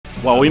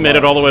Well, we made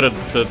it all the way to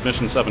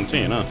mission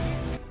 17, huh?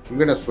 I'm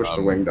gonna switch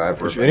to wing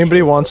diver. If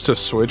anybody wants to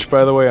switch,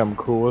 by the way, I'm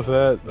cool with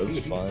that. That's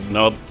fine.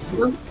 No,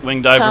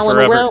 wing diver Palin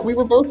forever. around. We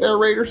were both air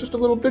raiders just a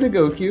little bit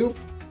ago, Q.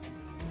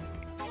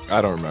 I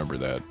don't remember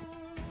that.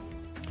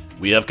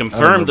 We have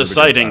confirmed the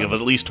sighting of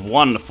at least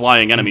one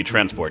flying enemy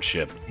transport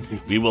ship.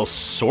 We will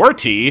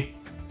sortie,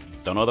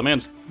 don't know what that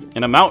means,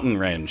 in a mountain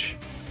range,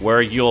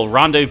 where you'll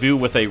rendezvous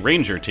with a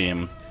ranger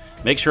team.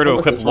 Make sure to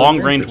equip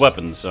long-range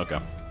weapons. Okay.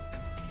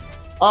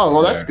 Oh,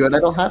 well, that's good. I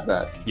don't have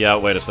that. Yeah,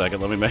 wait a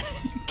second. Let me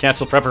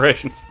cancel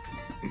preparations.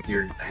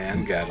 Your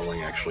hand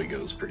gatling actually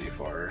goes pretty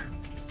far.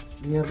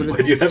 Yeah, but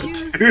But you have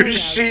 2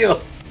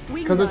 shields.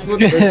 Because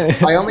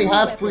I only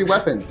have 3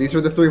 weapons. These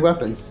are the 3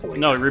 weapons.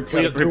 No,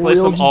 replace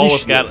them all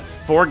with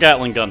 4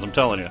 Gatling guns. I'm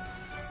telling you.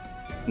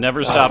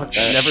 Never stop.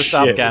 Never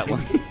stop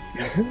Gatling.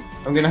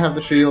 I'm gonna have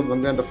the shield.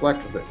 I'm gonna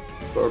deflect with it.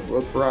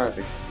 Both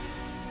varieties.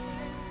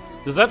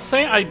 Does that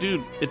say I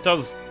do? It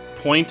does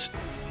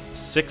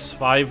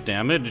 0.65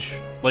 damage,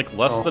 like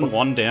less than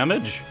 1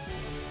 damage.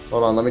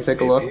 Hold on, let me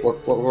take a look.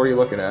 What were you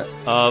looking at?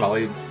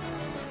 Probably.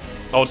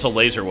 Oh, it's a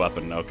laser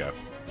weapon. Okay.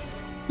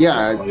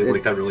 Yeah,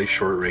 like that really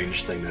short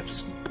range thing that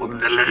just. All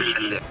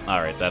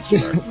right, that's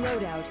fair.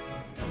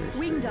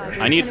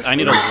 I need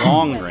a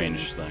long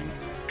range thing.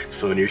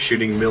 So when you're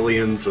shooting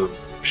millions of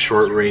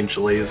short range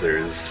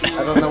lasers,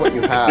 I don't know what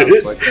you have.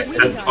 Like, if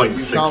you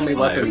tell me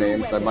weapon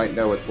names, I might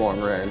know it's long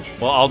range.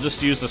 Well, I'll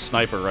just use a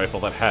sniper rifle.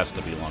 That has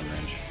to be long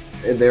range.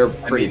 They're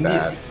pretty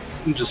bad.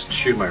 You can just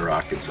shoot my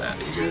rockets at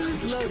it. You guys can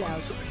just kill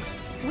insects.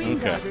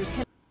 Okay.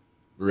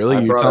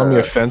 Really? You're telling me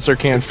a fencer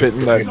can't fit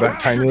in that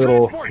tiny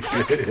little...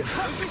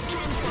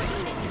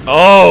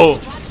 Oh!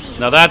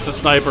 Now that's a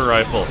sniper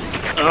rifle.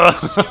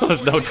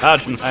 There's no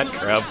dodging that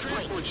crap.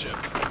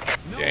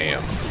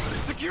 Damn.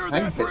 Can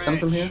I hit them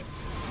from here?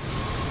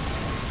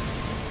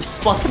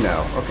 Fuck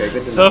no. Okay,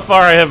 good to know. So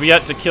far I have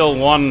yet to kill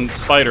 1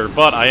 spider,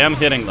 but I am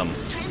hitting them.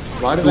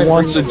 Why did Who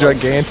wants a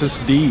Gigantus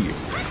D?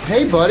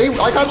 Hey, buddy,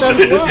 I got that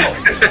as well.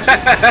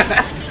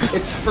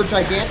 It's for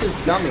Gigantus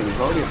dummies.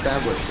 We've already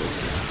established it.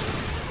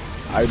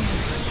 Very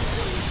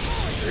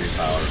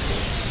powerful.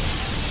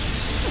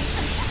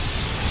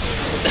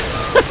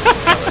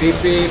 Beep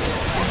beep.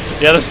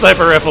 Yeah, the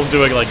sniper rifle's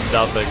doing like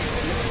nothing.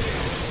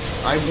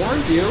 I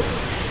warned you.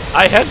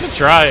 I had to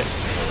try.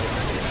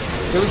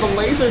 It was a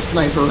laser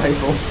sniper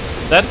rifle.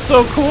 That's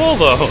so cool,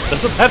 though.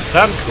 Doesn't that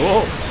sound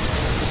cool?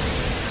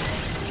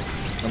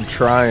 I'm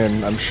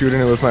trying. I'm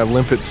shooting it with my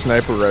limpet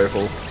sniper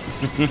rifle.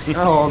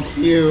 Oh,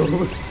 cute.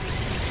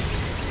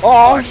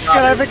 Oh shit!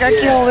 I think I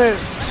killed it.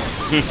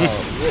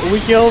 We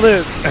killed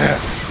it.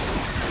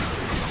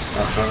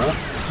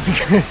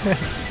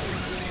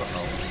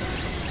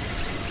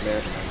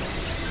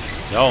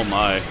 Oh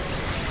my.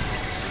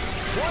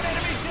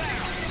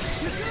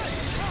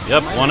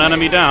 Yep, 1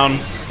 enemy down.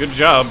 Good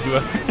job,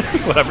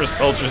 whatever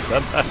soldier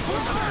said that.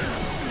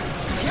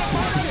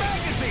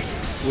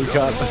 We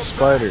got the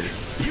spider.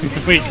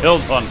 We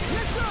killed 1.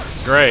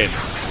 Great.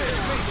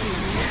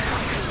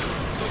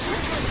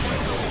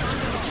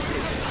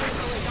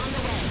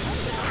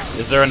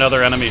 Is there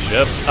another enemy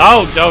ship?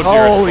 Oh, dear.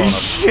 Holy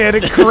shit,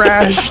 it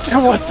crashed.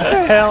 What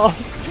the hell?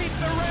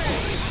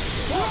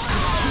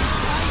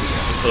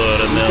 Put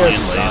a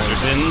million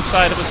lasers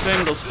inside of a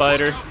single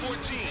spider.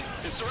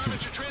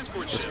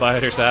 The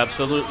spider's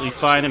absolutely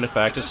fine, and in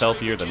fact is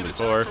healthier than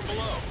before.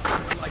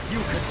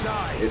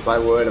 If I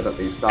would have at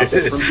least stopped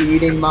it from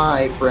eating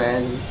my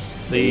friend.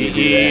 The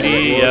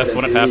EDF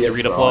wouldn't have to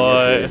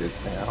redeploy.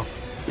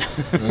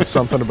 It's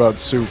something about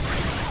soup.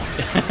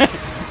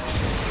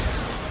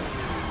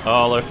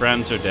 All our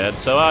friends are dead,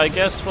 so I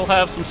guess we'll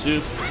have some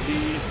soup.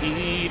 The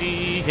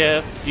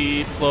EDF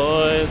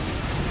deploys.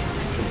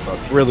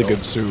 Really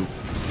good soup.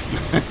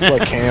 It's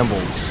like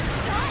Campbell's.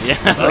 Yeah,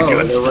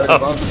 good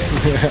stuff.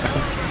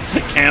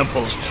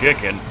 Campbell's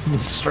chicken.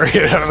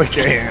 Straight out of the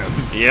can.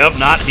 Yep,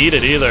 not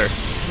heated either.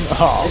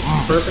 Oh,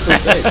 perfectly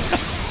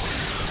safe.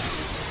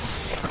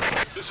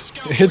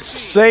 It's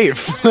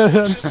safe.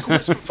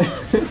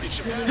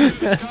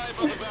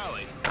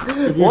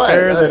 To be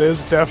fair, that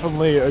is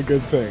definitely a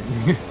good thing.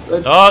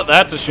 Oh,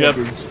 that's a ship.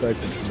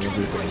 Expected from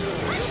everything.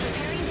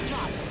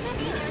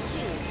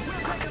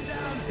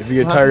 If you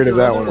get tired of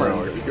that one,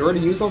 Robert. You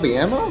already used all the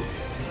ammo?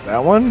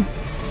 That one?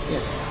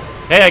 Yeah.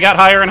 Hey, I got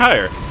higher and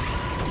higher.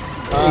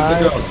 Hey,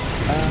 good job.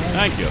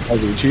 Thank you. Oh,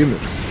 the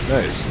achievement.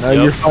 Nice. Now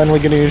you're finally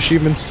getting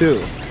achievements too.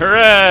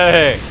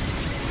 Hooray!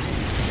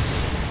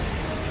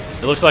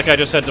 It looks like I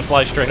just had to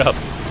fly straight up.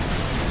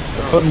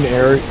 I put an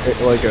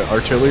like an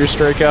artillery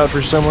strike out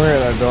for somewhere,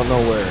 and I don't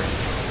know where.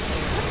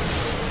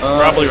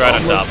 Probably right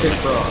on top of me.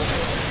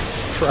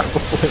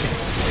 Probably.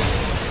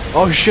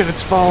 Oh shit!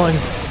 It's falling.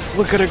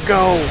 Look at it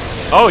go.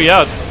 Oh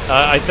yeah.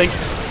 I think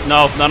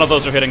no, none of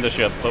those are hitting the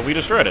ship, but we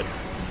destroyed it.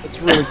 It's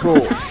really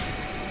cool.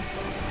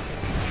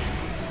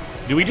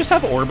 Do we just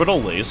have orbital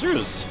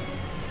lasers?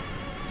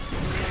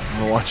 I'm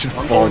gonna watch it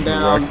fall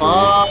down.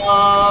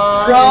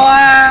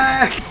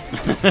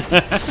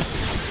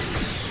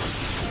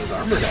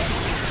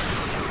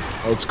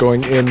 Oh, it's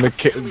going in the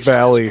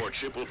valley.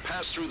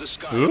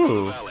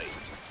 Ooh.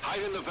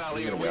 Hide in the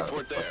valley and wait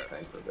for it there.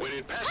 When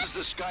it passes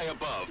the sky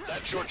above,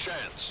 that's your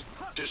chance.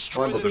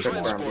 Destroy the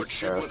transport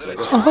ship with an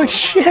Oh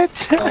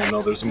shit! Oh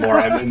no, there's more.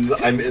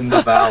 I'm in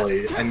the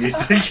valley. I need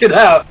to get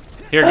out.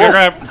 Here,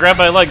 grab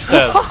my legs,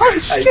 Taz.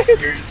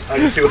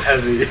 I'm too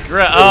heavy.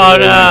 Oh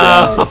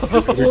no!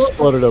 It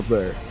exploded up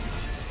there.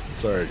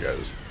 Sorry,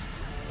 guys.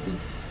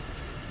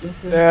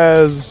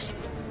 Yes.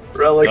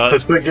 Relic, how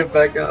do I get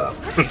back up?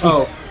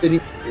 Oh, did he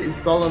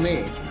follow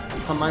me?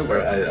 Come my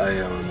way. I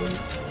am.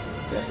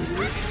 I see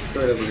you.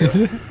 Right over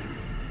here.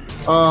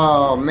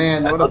 Oh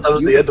man, I what thought that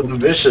was the end of the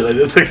mission. I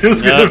didn't think there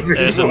was gonna be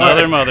There's more.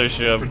 another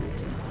mothership.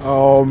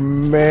 Oh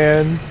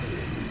man.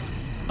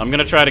 I'm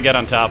gonna try to get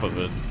on top of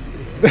it.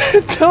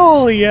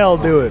 Holy hell,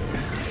 do it.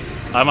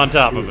 I'm on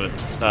top of it.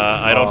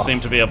 I don't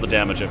seem to be able to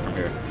damage it from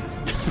here.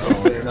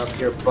 Open up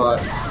your butt.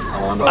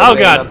 Oh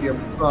god! Up your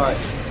butt.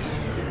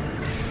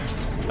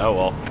 Oh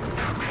well.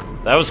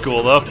 That was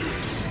cool though.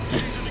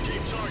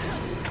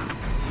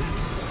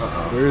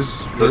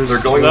 They're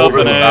going over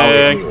the valley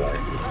anyway.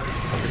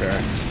 Okay.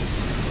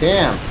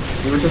 Damn,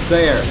 you were just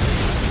there.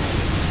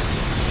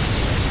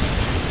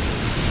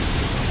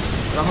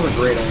 I don't have a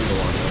great angle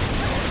on this.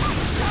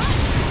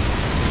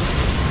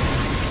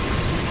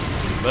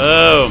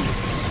 Boom! I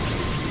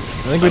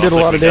think we did a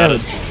lot of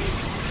damage.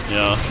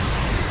 Yeah.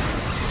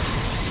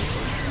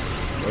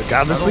 Oh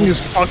god, this thing is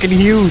fucking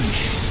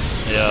huge.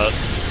 Yeah.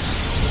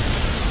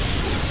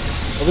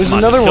 Well, there's Come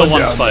on, another just one kill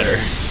one down spider.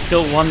 there.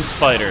 Kill one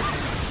spider.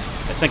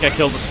 I think I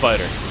killed the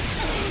spider.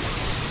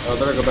 Oh, I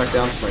better go back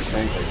down to my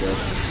tank, I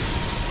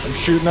guess. I'm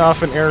shooting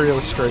off an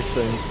aerial strike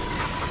thing.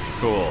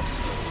 Cool.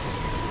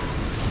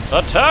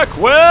 Attack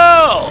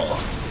well!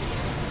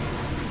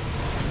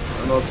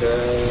 I'm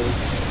okay.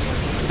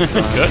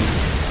 Good.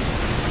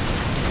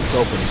 It's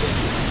open.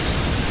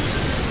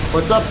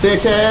 What's up,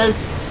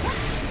 bitches?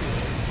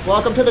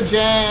 Welcome to the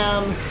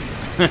jam.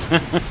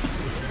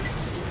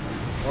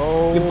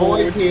 Oh, Your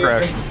boy's it's here.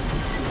 crashing.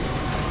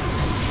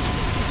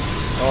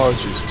 Oh,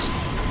 Jesus.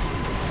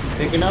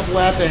 Picking up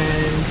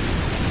weapons.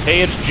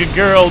 Hey, it's your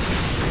girl,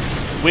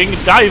 Winged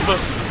Diver.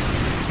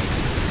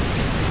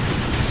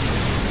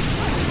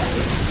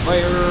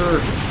 Fire.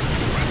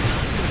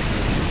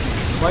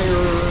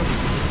 Fire.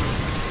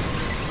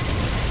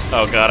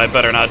 Oh god, I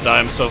better not die.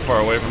 I'm so far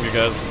away from you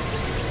guys.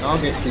 I'll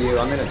get to you.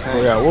 I'm in a tank.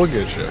 Oh yeah, we'll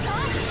get you.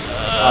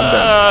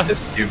 I'm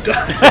Yes, you've done.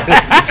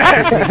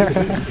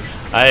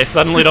 I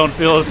suddenly don't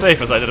feel as safe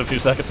as I did a few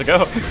seconds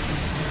ago.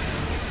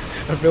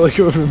 I feel like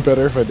it would have been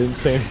better if I didn't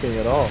say anything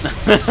at all.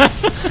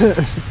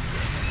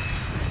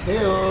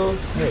 Heyo.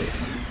 Hey.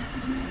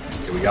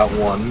 Okay, we got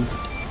one.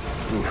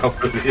 Now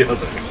for the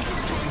other.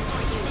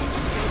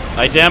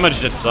 I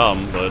damaged it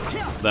some, but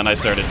then I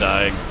started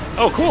dying.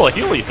 Oh, cool, a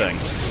Healy thing.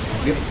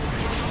 Yep.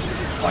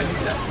 I need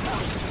that.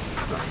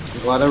 I'm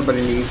glad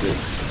everybody needs it.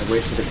 I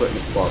wasted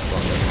equipment slots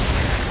on it.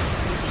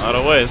 Not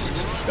a waste.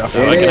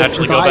 Definitely. I can It is,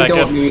 actually 'cause go I back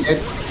don't in. need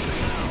it.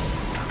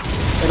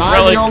 And I'm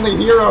Relic. the only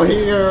hero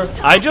here.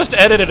 I just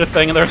edited a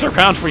thing and there's a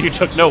round where you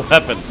took no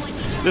weapons.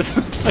 This is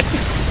like...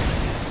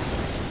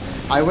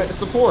 I went to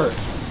support.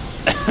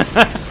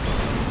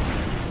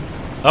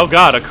 Oh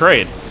god, a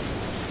crate. It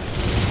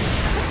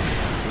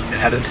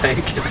had a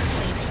tank.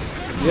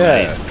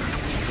 Yeah. Nice.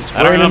 It's I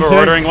don't raining remember tank.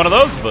 ordering one of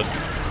those, but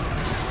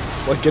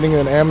It's like getting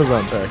an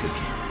Amazon package.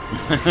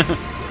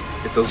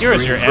 Get those here is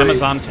green your crates.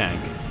 Amazon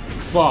tank.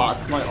 Fuck,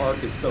 my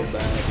arc is so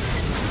bad.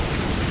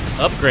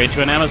 Upgrade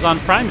to an Amazon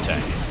Prime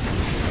tank.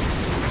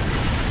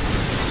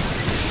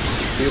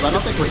 Dude, I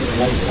don't think we're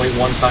gonna use it.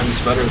 1.1 times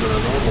better than a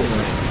normal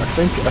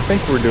tank. I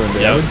think we're doing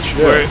Yeah, damage.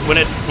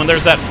 when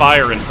there's that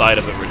fire inside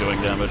of it, we're doing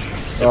damage.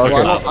 Oh,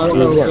 Well, okay. I don't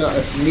know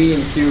if me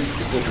and Cube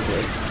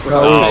specifically. We're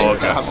Oh, not tanks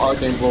okay. that have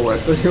arcane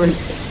bullets or doing.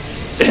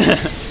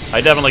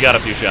 I definitely got a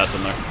few shots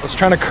in there. I was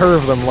trying to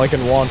curve them like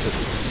in Wanted.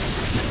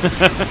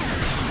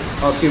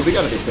 Oh, Cube, we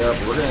gotta be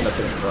careful. We're gonna end up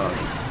hitting trucks.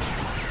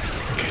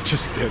 I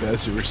just did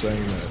as you were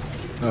saying that.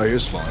 Oh, he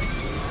was fine.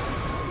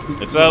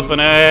 It's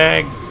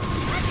opening!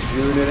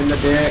 Shoot it in the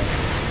dick.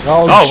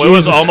 Oh, Oh, it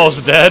was Jesus.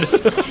 almost dead.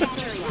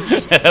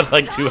 It had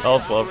like 2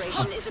 health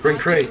left. Green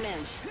crate.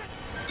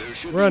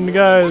 Run,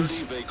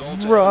 guys!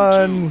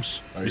 Run!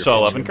 Oh, You saw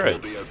a weapon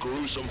crate. be a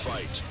gruesome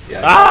fight.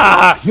 Yeah.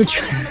 Ah!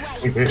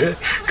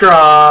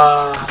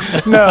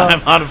 Cry. No!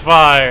 I'm on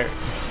fire!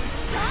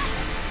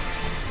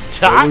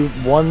 Well, we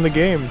won the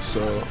game,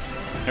 so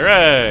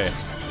Hooray! it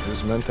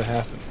was meant to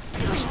happen.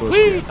 It was supposed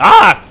Whee! to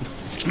Ah!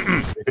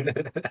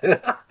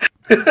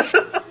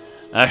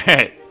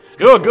 Alright.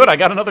 Oh, good, I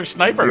got another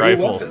sniper New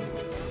rifle.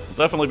 weapons. I'll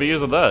definitely be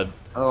using that.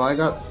 Oh, I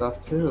got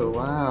stuff too.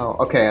 Wow.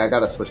 Okay, I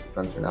gotta switch the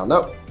fencer now.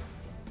 Nope.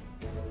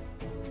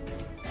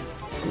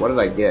 What did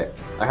I get?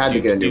 I had to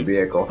get a new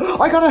vehicle.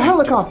 I got a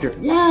helicopter!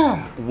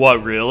 Yeah!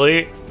 What,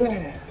 really?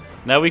 Yeah!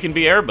 Now we can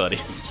be air buddies.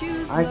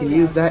 Choose I can loadout.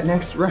 use that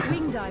next round.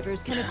 Wing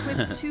divers can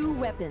equip 2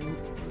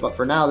 weapons. But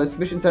for now, this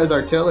mission says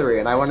artillery,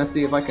 and I want to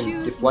see if I can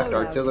Choose deflect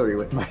loadout. artillery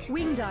with my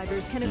Wing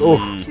divers can Oof.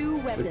 equip 2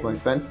 with my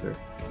weapons. fencer.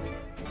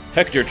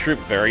 Hector troop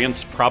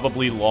variants,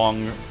 probably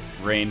long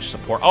range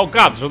support. Oh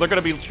god, so they're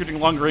gonna be shooting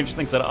long range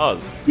things at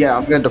us. Yeah,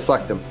 I'm gonna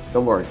deflect them.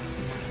 Don't worry.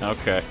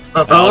 Okay.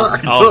 I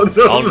don't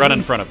know. I'll run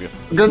in front of you.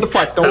 I'm gonna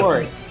deflect, don't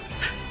worry.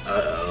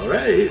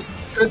 Alright.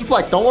 I'm gonna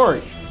deflect, don't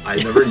worry. I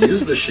never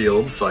used the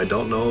shield, so I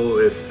don't know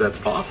if that's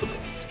possible.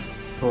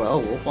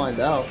 Well, we'll find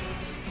out.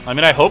 I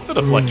mean, I hope the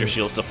deflector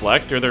shields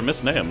deflect, or they're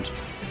misnamed.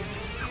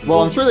 Well,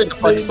 I'm sure they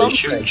deflect They something.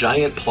 shoot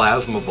giant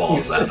plasma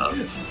balls at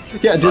us.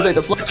 Yeah, do they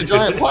deflect a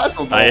giant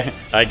plasma ball?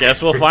 I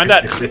guess we'll find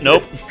out.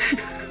 Nope.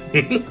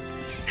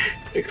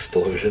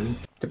 Explosion.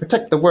 To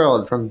protect the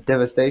world from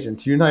devastation,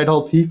 to unite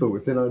all people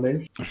within our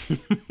nation.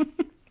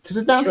 To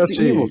denounce the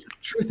Jesse. evils of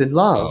truth and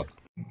love.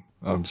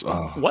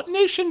 What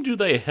nation do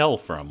they hail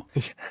from?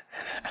 Is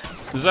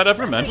that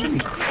ever mentioned?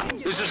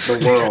 This is The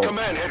Strategic world.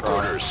 Command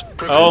Headquarters.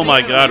 Oh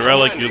my god,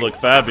 Relic, you look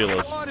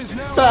fabulous.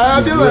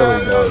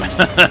 Fabulous!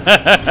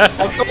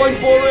 I'm going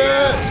for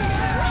it!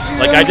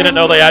 Like, I didn't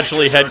know they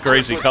actually had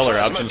crazy color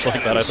options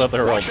like that. I thought they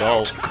were all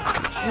dull.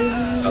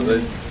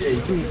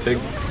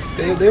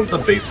 They have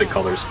the basic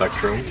color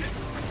spectrum.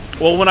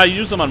 Well, when I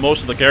use them on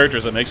most of the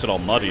characters, it makes it all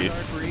muddy.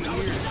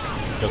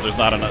 Because there's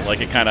not enough,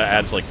 like, it kind of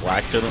adds, like,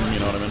 black to them, you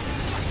know what I mean?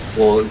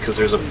 Well, because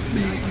there's you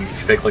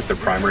pick like the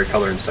primary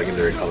color and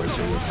secondary colors,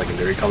 and the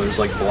secondary color is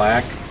like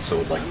black, so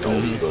it like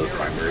dulls the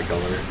primary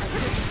color.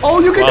 Oh,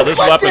 you can Wow, this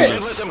deflect weapon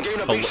it! Let them gain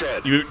a is...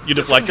 beachhead. You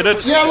deflected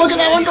it? Yeah, look at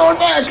that one going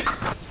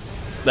back!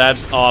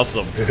 That's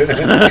awesome.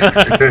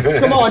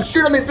 Come on,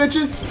 shoot at me,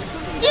 bitches!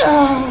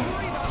 Yeah!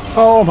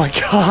 Oh my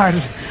god!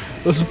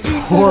 Those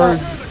poor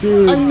I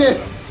dudes.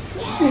 missed!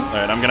 Shit,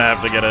 Alright, I'm gonna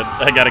have to get it.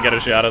 I gotta get a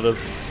shot of this.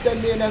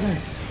 send me another.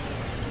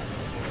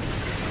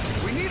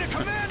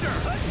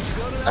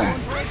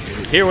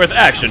 Here with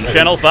Action,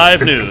 Channel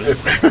 5 News.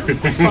 Missing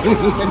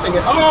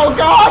it. Oh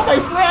god, my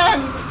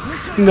friend!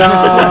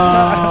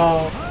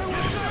 No!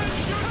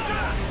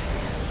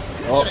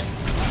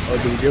 Oh,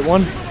 did he get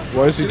one?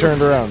 Why is he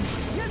turned around?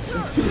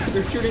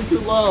 They're shooting too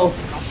low.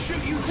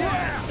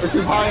 Or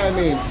too high, I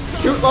mean.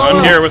 Shoot low!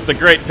 I'm here with the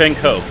Great Pink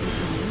Hope.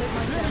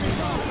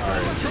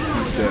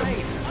 He's dead.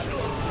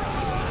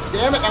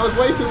 Damn it, that was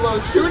way too low.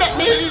 Shoot at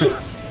me!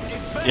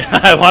 Yeah,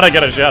 I want to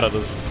get a shot of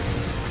this.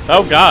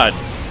 Oh god.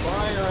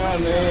 Fire at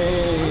me!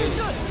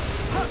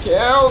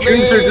 Kill me!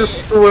 Trees are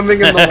just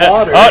swimming in the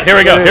water. Oh, here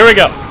we go, here we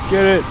go.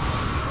 Get it!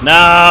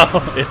 No,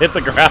 it hit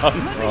the ground.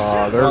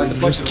 Oh, Oh, they're the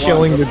just fucking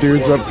killing one. the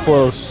dudes up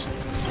close. Come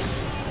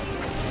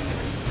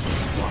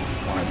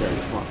on, Barry,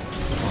 come on.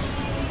 Come on.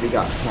 We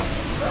got it, come on.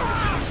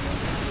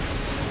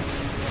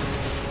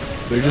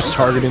 They're just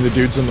targeting the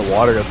dudes in the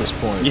water at this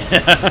point.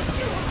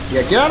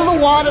 Yeah, get out of the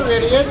water,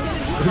 idiots!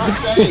 You're not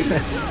safe.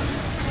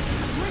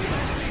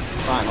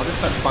 Fine, I'll just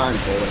start firing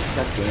bullets.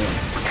 God damn.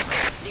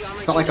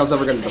 It's not like I was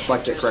ever going to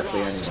deflect it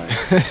correctly anyway.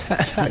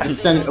 I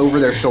just sent it over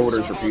their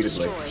shoulders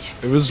repeatedly.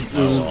 It was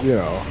you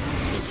know.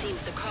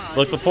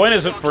 Look, the point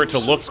is for it to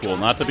look cool,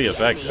 not to be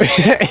effective.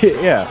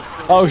 Yeah.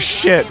 Oh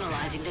shit.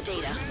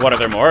 What, are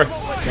there more?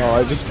 No,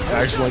 I just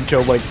accidentally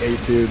killed like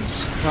 8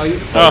 dudes. No, you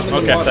just Oh, send them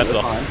in the okay, water, that's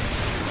they're all. fine.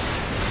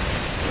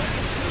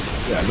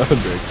 Yeah, nothing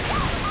big.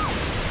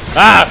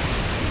 Ah!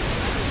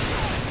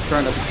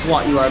 Trying to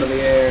swat you out of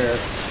the air.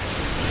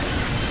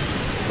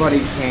 But he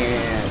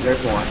can. There's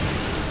one.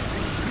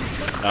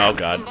 Oh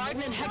god.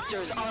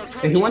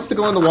 Hey, he wants to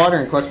go in the water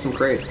and collect some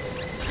crates.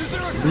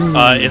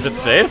 Is it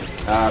safe?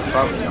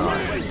 Probably not.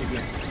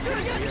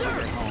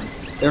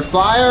 They're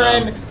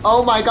firing!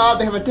 Oh my god,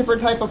 they have a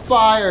different type of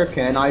fire!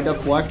 Can I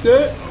deflect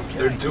it?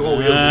 They're dual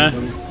wielding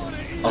them.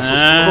 Also,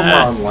 some of them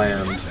are on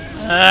land.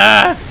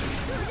 Ah!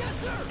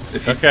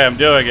 If you, Okay, I'm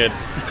doing it.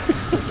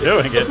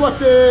 Doing it.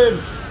 Deflected!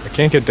 I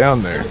can't get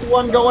down there. There's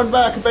one going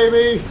back,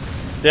 baby!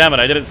 Damn it,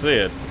 I didn't see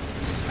it.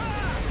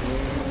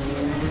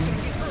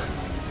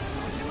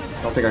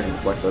 I don't think I can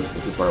deflect those 'cause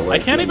they're too far away. I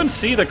can't even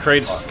see the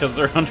crates because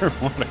they're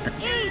underwater.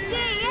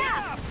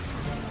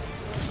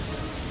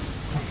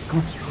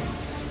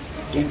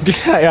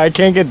 I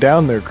can't get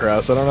down there,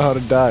 Cross. I don't know how to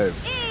dive.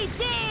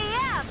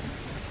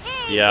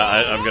 Yeah,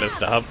 I'm gonna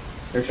stop.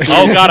 They're shooting.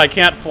 Oh god, I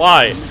can't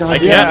fly. I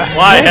can't Yeah.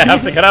 fly. I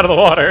have to get out of the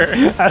water.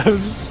 I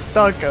was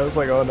stuck. I was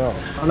like, oh no.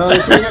 Oh no,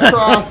 they're shooting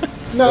across!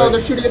 No,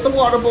 they're shooting at the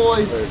water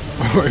boys!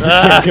 We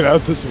can't get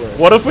out this way.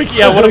 What if we?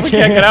 Yeah, what if we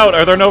can't get out?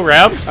 Are there no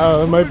ramps?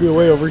 There might be a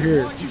way over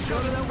here.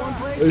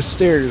 There's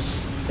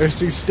stairs. There's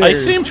these I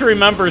stairs. seem to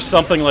remember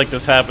something like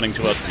this happening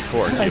to us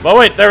before. Keith. Oh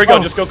wait, there we go.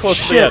 Oh, Just go close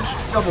to the shit. edge.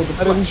 Double I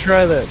deflect. didn't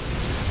try that.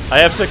 I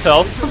have 6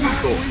 health.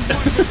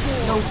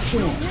 No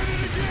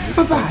chance.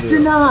 Bye-bye,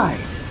 denied!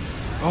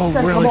 Oh,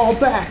 Set really? them all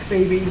back,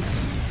 baby!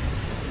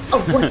 Oh,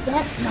 what's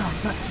that? No,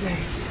 not today.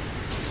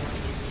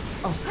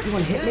 Oh, you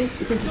wanna hit me? You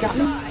think you got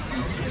me?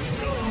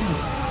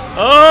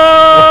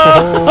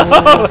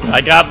 Oh!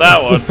 I got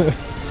that one.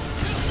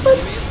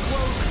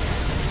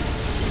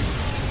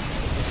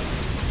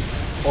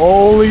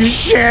 Holy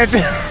shit!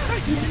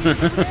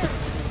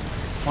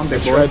 One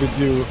big I boy.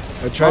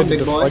 tried to big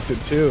boy. deflect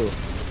it too.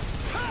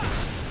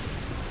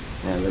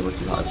 Yeah, they were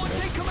too high for me.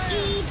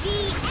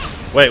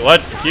 Wait,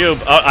 what?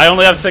 Cube. I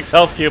only have 6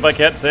 health, Cube. I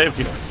can't save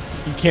you.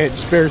 You can't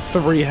spare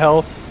 3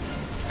 health.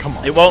 Come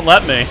on. It won't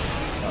let me.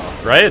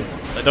 Right?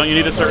 Don't you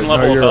need a certain No,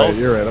 level you're of right, health?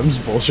 you're right. I'm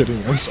just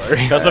bullshitting. I'm sorry.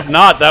 Because if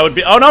not, that would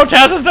be. Oh no,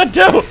 Taz is dead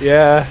too.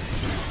 Yeah.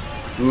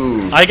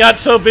 Ooh. I got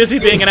so busy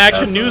being an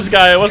action news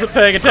guy, I wasn't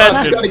paying I gotta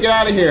attention. get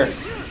out of here.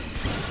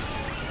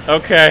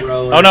 Okay.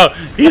 Relic. Oh no,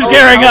 he's Oh,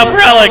 gearing up, oh,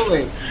 Relic.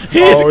 rolling.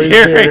 He's Oh,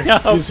 gearing here.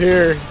 up. He's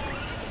here.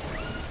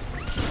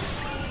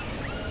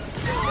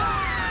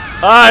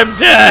 I'm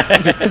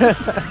dead.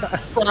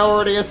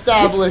 Priority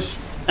established.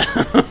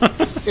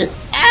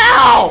 It's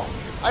ow!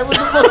 I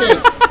wasn't looking.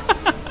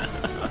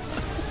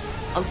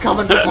 I'm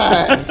coming for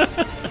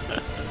Taz.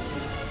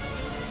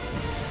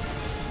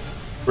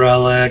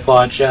 Relic,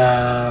 watch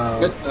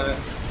out! Missed that.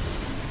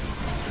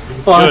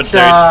 Watch Good,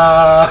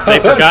 out! They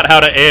forgot how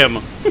to aim.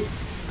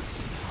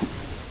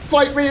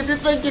 Fight me if you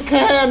think you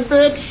can,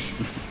 bitch.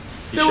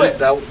 You Do should- it.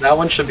 That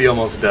one should be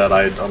almost dead.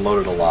 I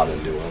unloaded a lot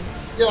into him.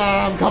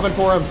 Yeah, I'm coming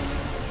for him.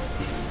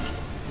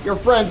 Your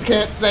friends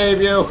can't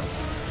save you.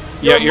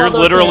 Yeah, Your you're mother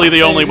literally can't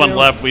the only save one you.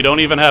 left. We don't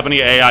even have any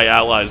AI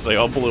allies. They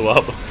all blew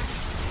up.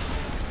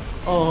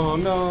 Oh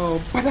no.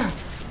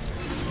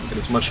 Get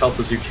as much health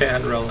as you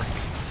can, Relic.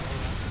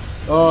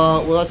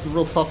 Well, that's the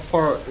real tough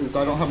part, is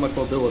I don't have much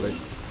mobility.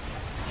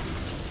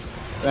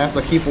 I have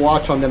to keep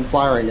watch on them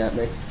firing at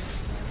me.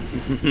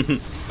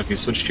 If you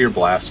switch to your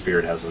blast spear,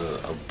 it has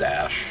a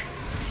dash.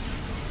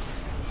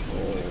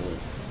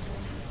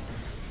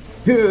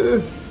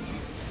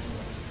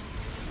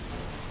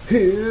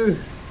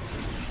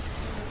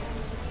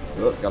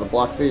 Oh, gotta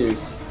block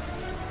these.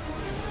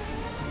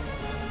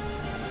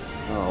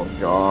 Oh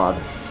god.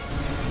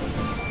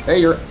 Hey,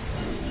 you're.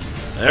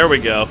 There we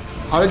go.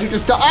 How did you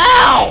just die?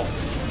 Ow!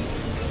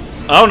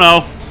 Oh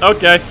no.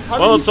 Okay. How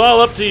Well, did it's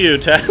all up to you,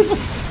 Taz.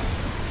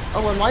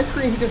 Oh, on my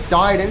screen he just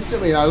died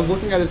instantly, and I was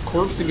looking at his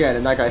corpse again,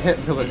 and I got hit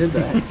until it did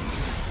that.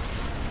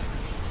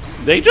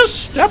 They just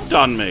stepped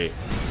on me.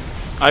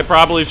 I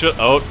probably should.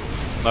 Oh.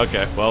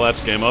 Okay. Well,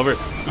 that's game over.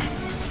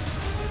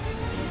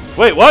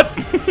 Wait, what?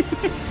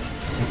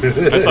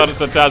 I thought it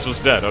said Taz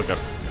was dead. Okay.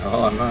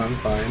 Oh, I'm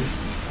fine.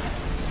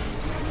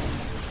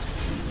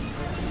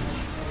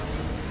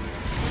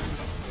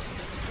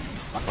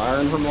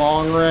 Firing from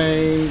long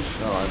range.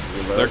 Oh, I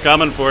feel They're that.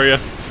 coming for you.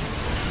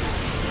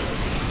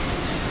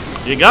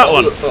 You got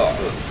one.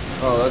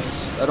 Oh,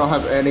 that's. I don't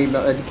have any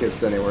med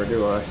kits anywhere,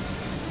 do I?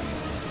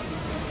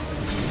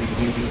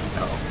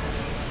 No.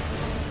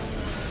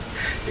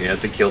 You have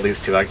to kill these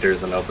two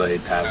actors and hope they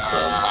have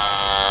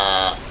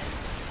some.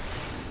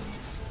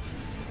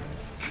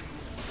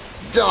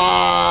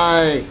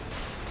 Die!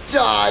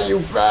 Die, you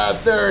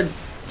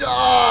bastards!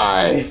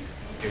 Die!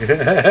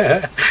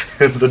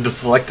 The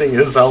deflecting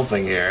is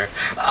helping here.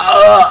 Do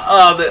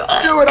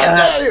it,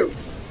 I dare you!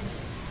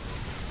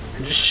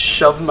 I just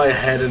shoved my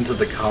head into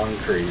the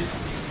concrete.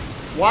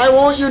 Why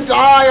won't you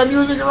die? I'm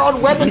using your own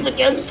weapons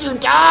against you!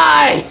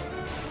 Die!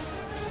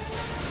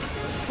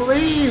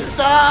 Please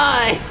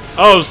die!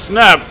 Oh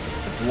snap!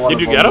 It's one Did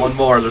of you them. get him? One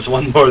more. There's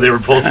one more. They were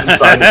both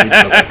inside of each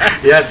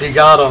other. Yes, you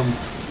got him.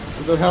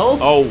 Is there health?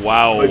 Oh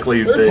wow.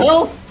 Quickly, There's they,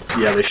 health!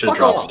 yeah, they should Fuck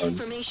drop off. some.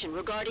 Information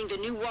regarding the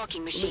new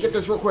walking Let me machine. get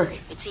this real quick.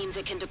 It seems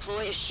it can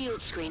deploy a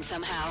shield screen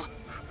somehow.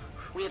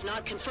 We have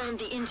not confirmed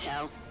the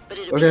intel, but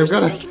it Okay, appears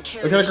I've that gotta, they can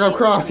carry I gotta a grab shield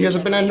Cross. He screen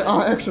hasn't been in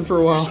action for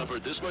a while.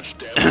 Suffered this much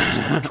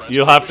damage.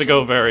 You'll have to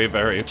go very,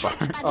 very far.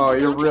 Oh,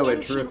 you're really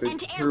true in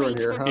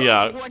here, huh?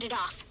 Yeah. Warded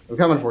off. I'm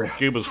coming for you.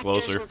 Cuba's Actors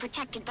closer. were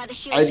protected by the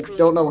shield I screen.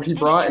 don't know what he and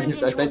brought, and turned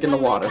he's, I into a think, in the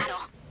violent water.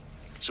 battle.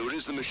 So it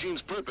is the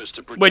machine's purpose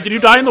to protect. Wait, did you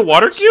die in the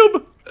water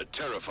cube? A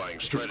terrifying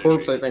His strategy.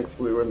 corpse, I think,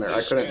 flew in there. I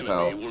This couldn't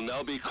tell. enemy will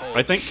now be called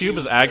I think Cube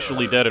is Shield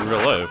actually Bearer. dead in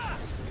real life.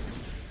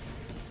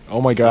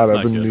 Oh my god, That's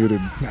I've been not good. muted.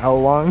 How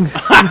long?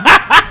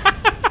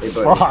 Hey, buddy.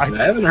 Fuck. I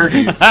haven't heard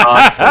you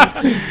talk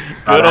since.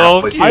 Good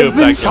old halfway Cube. I've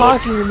been actually.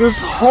 talking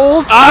this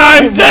whole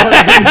time. I'm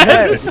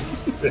dead.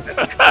 You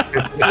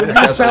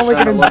You sound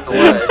like an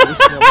insane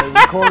on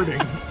my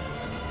recording.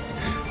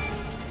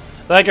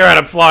 Thank you,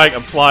 I'm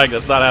flying.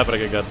 That's not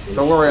happening again.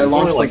 Don't worry, I It's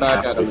launched only them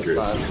like back at him halfway this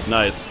time. through.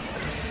 Nice.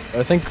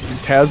 I think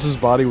Taz's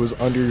body was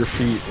under your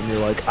feet, and you're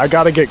like, I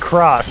gotta get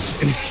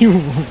Cross, and you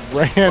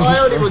ran. Well, I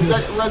already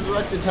from-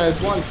 resurrected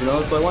Taz once, you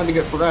know, so I wanted to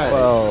get variety.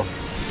 Well,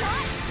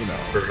 you know,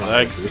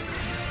 Thanks.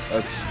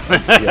 that's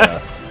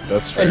yeah,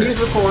 that's fair. And he's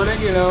recording,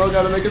 you know,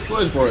 gotta make his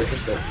footage more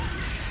interesting.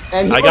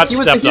 And he, I look, got he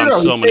was the stepped on hero,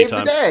 so he many saved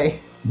times. the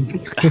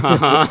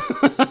day.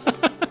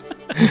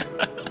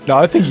 No,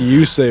 I think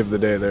you saved the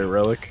day there,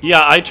 Relic.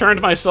 Yeah, I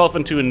turned myself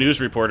into a news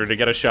reporter to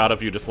get a shot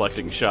of you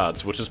deflecting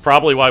shots, which is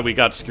probably why we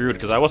got screwed,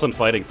 because I wasn't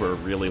fighting for a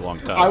really long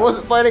time. I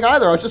wasn't fighting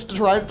either, I was just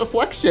trying to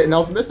deflect shit, and I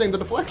was missing the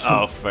deflections.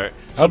 Oh, fair.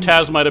 So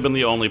Taz might have been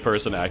the only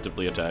person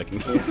actively attacking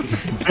me.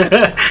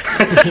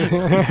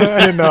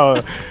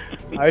 No,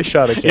 I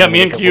shot a cannon Yeah, me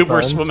a and couple Cube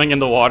were times. swimming in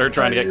the water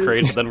trying to get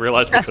crates, and then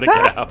realized we couldn't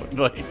get out.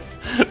 Like,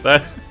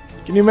 that...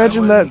 Can you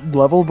imagine that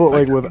level, but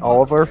like with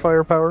all of our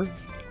firepower?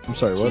 I'm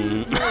sorry, what?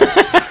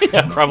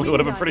 Yeah, probably would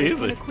have been pretty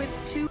easy.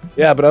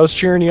 Yeah, but I was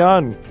cheering you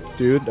on,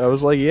 dude. I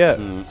was like, yeah,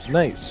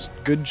 nice,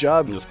 good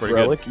job, It was pretty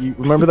Relic. You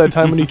remember that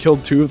time when you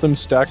killed two of them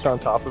stacked on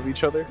top of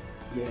each other?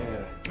 Yeah.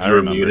 I You were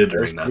remember. muted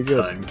during That's that pretty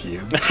good. time,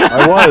 Cube.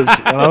 I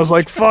was, and I was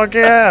like, fuck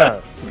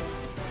yeah.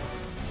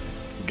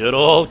 Good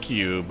old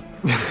cube.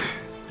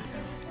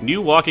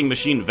 New walking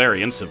machine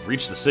variants have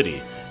reached the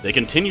city. They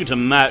continue to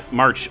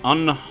march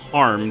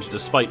unharmed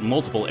despite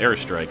multiple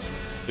airstrikes.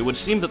 It would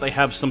seem that they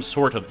have some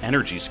sort of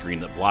energy screen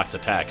that blocks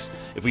attacks.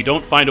 If we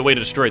don't find a way to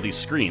destroy these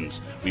screens,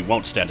 we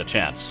won't stand a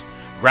chance.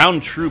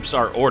 Ground troops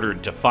are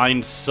ordered to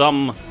find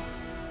some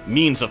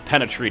means of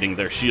penetrating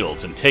their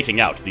shields and taking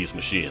out these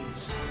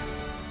machines.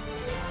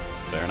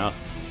 Fair enough.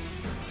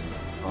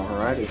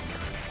 Alrighty.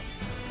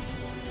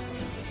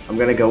 I'm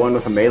gonna go in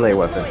with a melee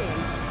weapon.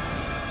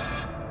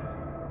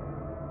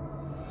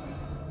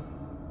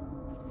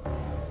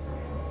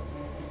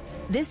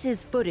 This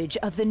is footage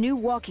of the new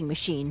walking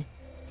machine.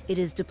 It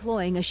is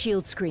deploying a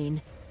shield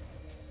screen.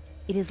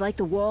 It is like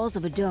the walls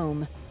of a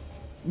dome.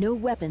 No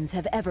weapons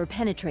have ever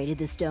penetrated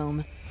this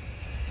dome.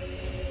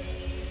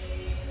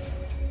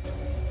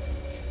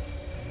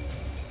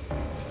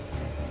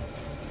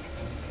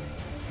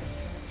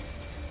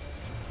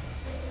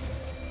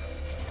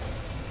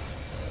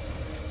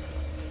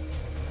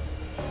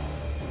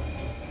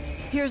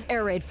 Here's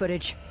air raid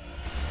footage.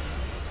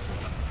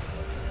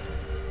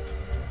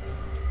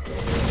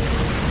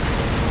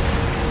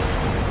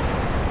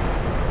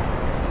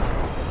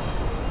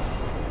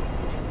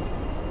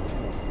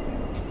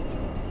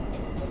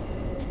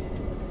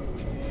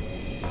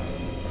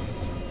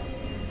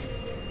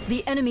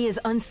 The enemy is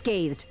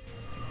unscathed.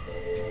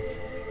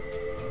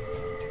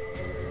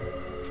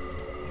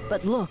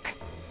 But look,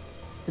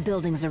 the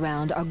buildings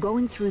around are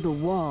going through the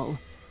wall.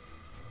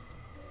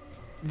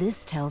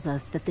 This tells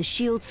us that the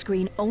shield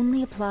screen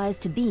only applies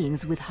to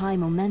beings with high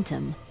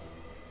momentum.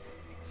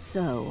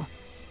 So,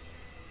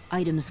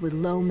 items with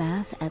low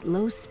mass at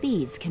low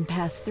speeds can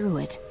pass through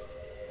it.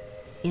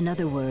 In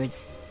other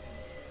words,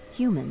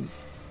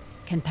 humans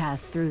can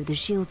pass through the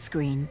shield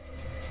screen.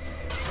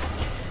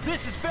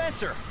 This is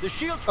Fencer. The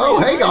shield screen. Oh,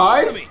 hey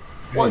guys!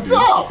 What's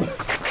up?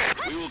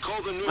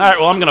 Alright,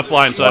 well, I'm gonna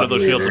fly inside of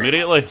those shields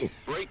immediately.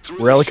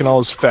 Relic in all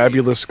his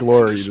fabulous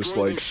glory just,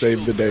 like,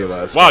 saved the day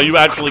last Wow, time. you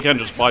actually can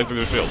just fly through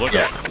the shield. Look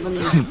at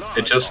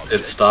Yeah.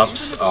 It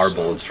stops our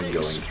bullets from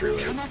going through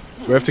it.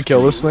 Do we have to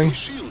kill this thing?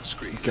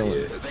 Kill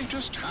it.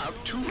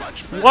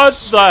 What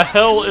the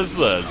hell is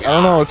this? I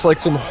don't know, it's like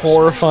some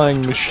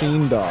horrifying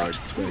machine dog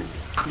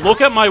thing. Look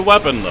at my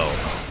weapon, though.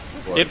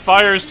 It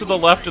fires to the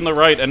left and the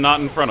right and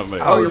not in front of me.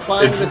 Oh, you're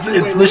flying It's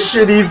the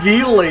shitty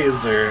V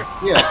laser.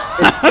 Yeah,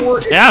 it's for,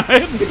 Damn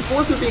it! it's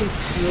for if you're being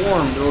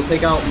swarmed, it'll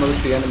take out most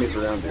of the enemies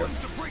around you.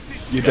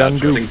 You done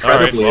It's goof.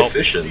 incredibly Alright, well.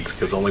 efficient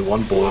because only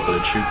one bullet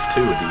that it shoots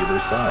two to either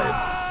side.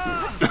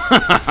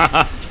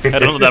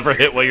 It'll never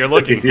hit what you're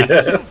looking at.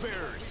 Yes.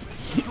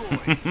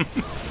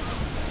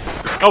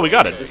 Oh, we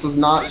got it. This was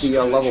not the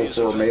level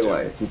for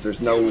melee, since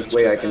there's no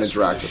way I can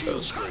interact with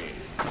those.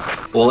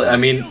 Well, I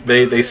mean,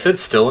 they sit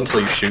still until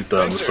you shoot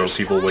them, so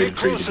people waited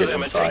for you to get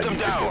inside and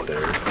you could get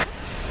there.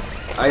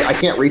 I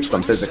can't reach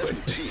them physically.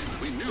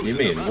 What do you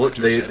mean? Well,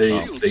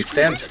 they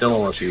stand still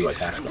unless you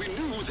attack them.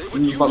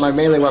 But my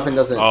melee weapon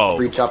doesn't Oh.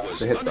 reach up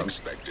to hit them.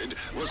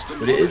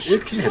 But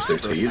it can hit their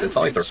feet. It's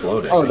not like they're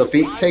floating. Oh, the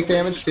feet take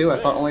damage too? I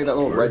thought only that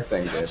little red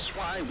thing did.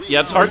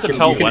 Yeah, it's hard to You can-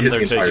 tell you can when hit they're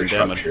the entire taking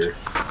damage. structure.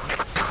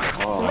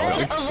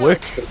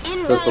 Quick.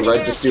 Does the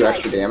red just do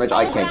extra damage?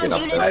 I can't get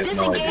up I this. have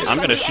no idea. I'm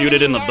gonna shoot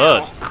it in the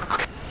butt.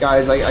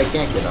 Guys, I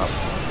can't get up.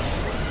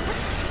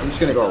 I'm just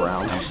gonna go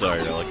around. I'm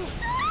sorry, Relic.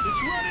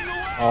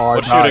 Oh, I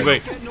What's died.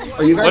 shooting me?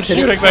 Are you guys What's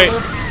hitting shooting each me?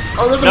 other?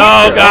 Oh, there's a No,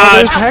 Hector. God!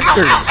 There's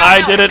Hectors.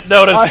 I didn't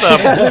notice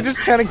them. They just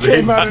kind of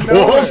came out of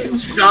nowhere.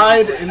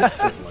 Died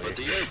instantly.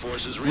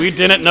 We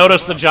didn't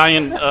notice the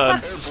giant,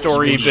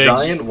 story big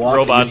Giant walking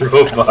robots.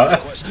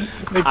 robots.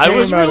 They I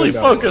was came out of really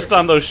nowhere. focused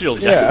on those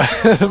shields. Yeah,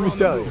 let me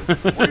tell you.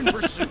 We're in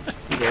pursuit.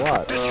 There's a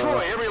lot. Destroy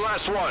every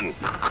last one.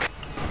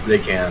 They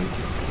can.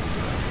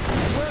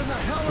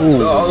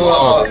 Ooh.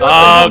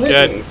 Oh,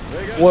 good.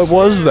 What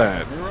was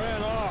that?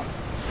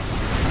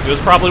 It was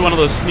probably one of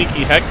those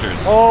sneaky Hectors.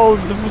 Oh,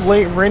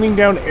 raining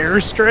down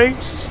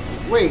airstrikes?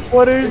 Wait,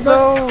 What is that-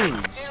 those?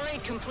 Air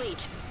raid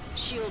complete.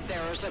 Shield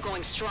bearers are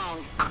going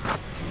strong.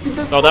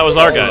 Oh, that was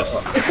our guys.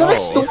 Is that a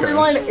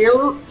storyline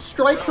air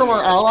strike from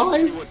our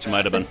allies?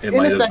 Might have been. It's It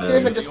might have ineffective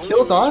been. and just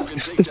kills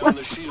us? Take down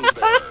the shield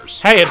bearers.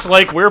 Hey, it's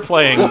like we're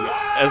playing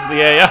as the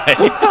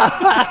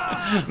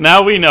AI.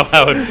 Now we know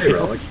how it Hey, feels.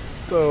 Relic.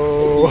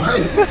 So, I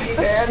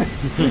Man,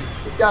 we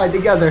died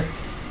together.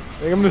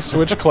 think I'm gonna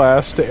switch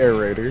class to Air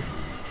Raider.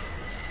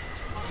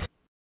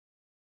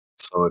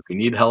 So if you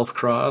need health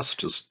cross,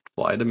 just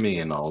fly to me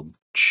and I'll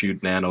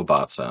shoot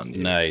nanobots on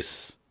you.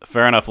 Nice.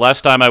 Fair enough.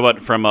 Last time I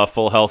went from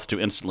full health to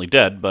instantly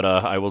dead, but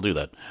I will do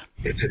that.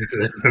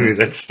 I mean,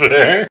 that's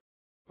fair.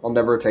 I'll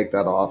never take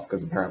that off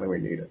because apparently we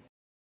need it.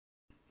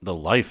 The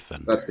life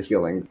and That's the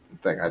healing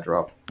thing I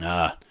dropped. what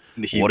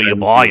are you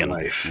Events buying? in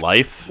life.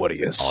 Life? What are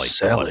you I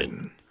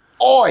selling?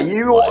 Oh,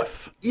 you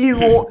Life.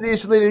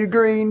 this little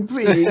green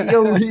pea?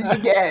 Oh, here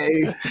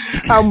you go.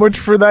 How much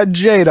for that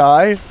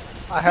Jedi?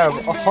 I have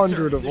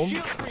 100 of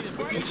them.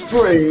 It's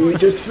free,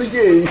 just for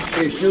you,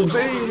 special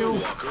deal.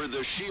 Walker,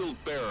 the shield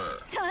bearer.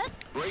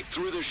 Break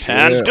through the shield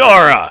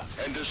Pandora!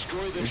 and destroy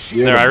the Yeah.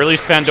 shield. There, I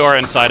released Pandora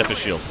inside of his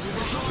shield.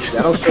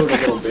 That'll show the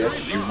little bitch.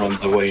 He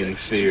runs away in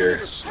fear.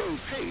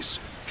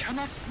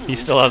 He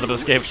still hasn't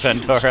escaped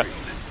Pandora.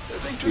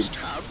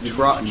 You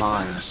brought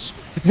mine.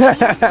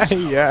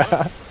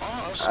 Yeah.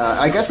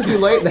 I guess if you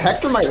late, the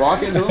Hector might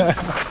walk into him.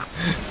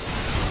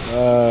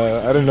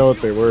 I didn't know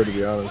what they were, to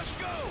be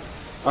honest.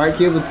 Alright,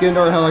 Cube, let's get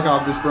into our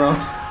helicopters, bro.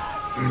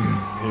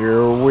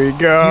 Here we go.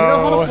 Do you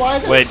know how to fly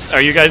this? Wait,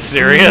 are you guys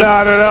serious?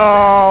 Not at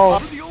all.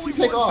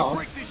 Take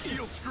off.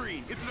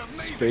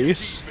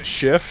 Space,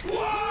 shift.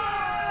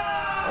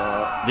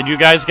 Did you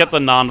guys get the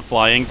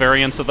non-flying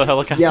variants of the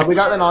helicopter? Yeah, we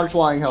got the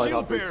non-flying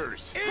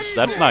helicopters.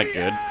 That's not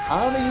good.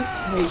 How do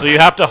you take... So you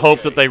have to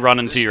hope that they run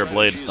into your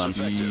blades, then.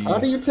 How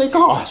do you take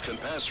off? Cube,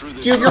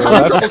 you're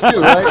having troubles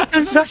too,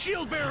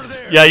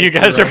 right? Yeah, you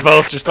guys are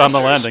both just on the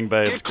landing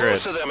bay. It's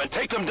great.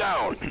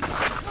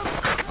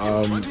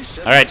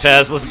 Alright,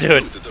 Taz, let's do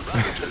it.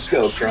 Let's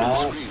go,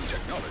 Cross.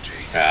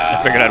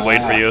 I figured I'd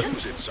wait for you.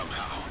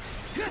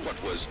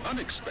 What was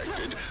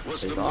unexpected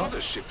was the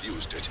mothership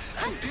used it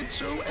and did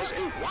so as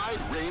a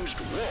wide-ranged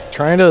wall.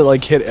 Trying to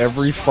like hit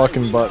every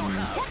fucking button.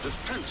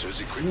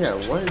 Yeah,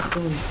 what is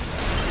going...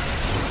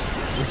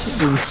 This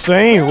is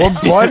insane.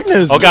 What button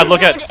is Oh god,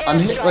 look at... I'm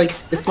hit, like,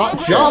 it's not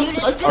jump.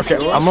 Okay,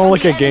 I'm gonna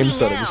look at game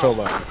settings. Hold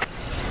on.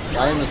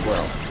 I am as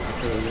well.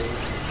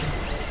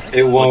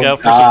 It won't Look out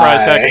for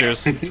die.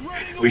 surprise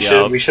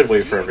hectors. We should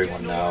wait for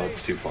everyone now.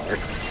 It's too far.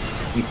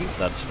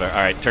 That's fair.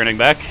 Alright, turning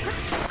back.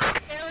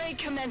 Array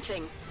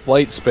commencing.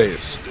 Flight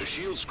space. The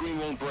shield screen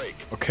won't break.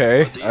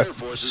 Okay. I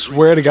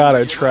swear to God,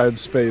 I tried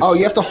space. Oh,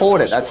 you have to hold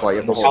it. That's why you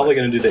have to hold Probably it.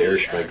 gonna do the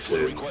airstrike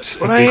soon.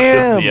 But I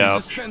am. Yeah.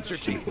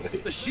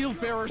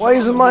 Why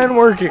isn't mine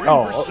working?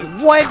 Oh,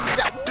 what?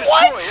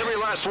 Destroy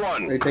every last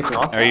one. Are you taking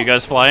off? Are you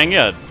guys flying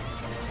yet?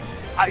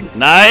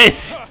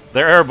 Nice!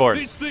 They're airborne.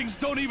 These things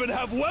don't even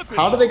have weapons.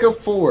 How do they go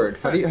forward?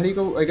 How do you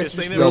go? I guess Guess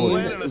they just never lean.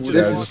 landed us This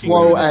just is for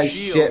slow the as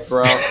shields. shit,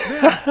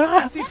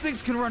 bro. These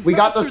things can run We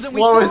got the faster than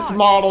we slowest thought.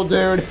 model,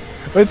 dude.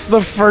 It's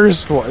the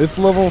first one. It's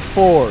level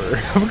 4.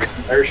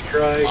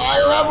 Airstrike.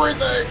 Fire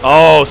everything.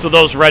 Oh, so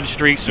those red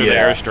streaks are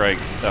Yeah. the airstrike.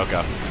 Oh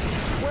god.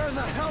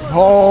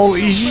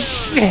 Holy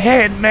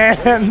shit, man.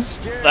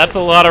 That's a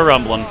lot of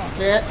rumbling.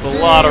 Can't It's see.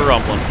 a lot of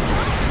rumbling.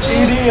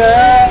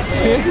 Idiot.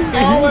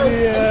 Installing.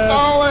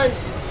 Installing.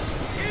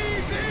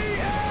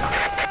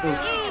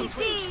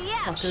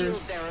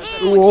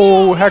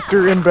 Whoa,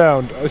 Hector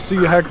inbound. I see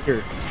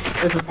Hector.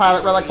 This is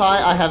Pilot Relic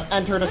Tie. I have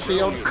entered a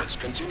shield. Let's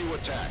continue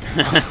attack.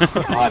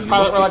 God,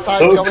 Pilot Relic Tie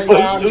so is going close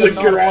down. to the Don't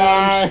know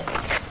ground.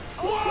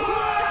 why.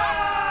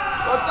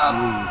 What's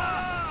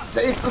up?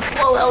 Taste the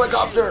slow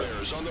helicopter.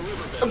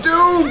 I'm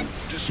doomed.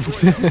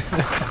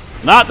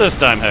 Not this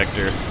time,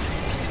 Hector.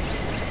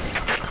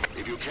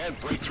 If you can't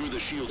break through the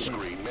shield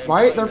screen,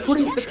 Why? They're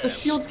putting the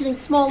shield's getting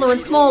smaller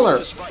and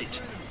smaller.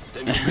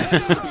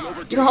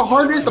 You know how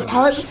hard it is to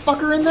pilot this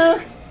fucker in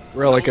there?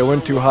 Relic, I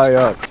went too high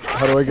up.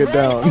 How do I get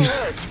down?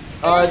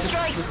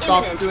 Just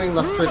stop doing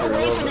left trigger.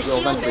 We'll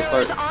eventually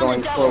start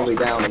going slowly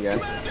down again.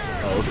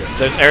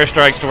 There's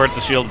airstrikes towards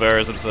the shield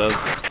bearers, it says.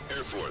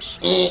 Air Force.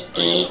 The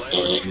air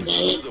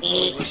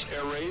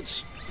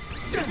raids.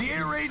 The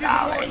air raid is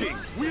working.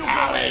 We'll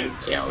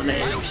Kill me.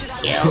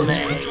 Kill me.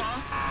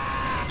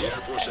 The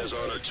Air Force has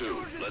honor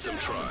too. Let them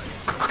try.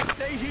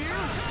 stay here.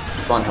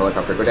 Come on,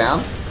 helicopter. Go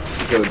down.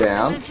 Go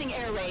down. Commencing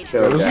air raid.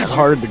 Go This down. is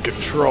hard to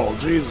control.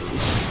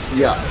 Jesus.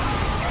 Yeah.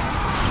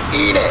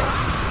 Eat it.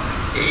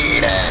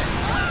 Eat it.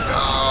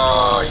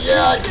 Oh,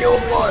 yeah, I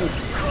killed one.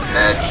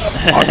 Bitch.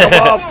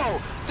 Whoa!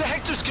 The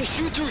Hectors can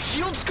shoot through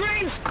shield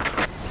screens.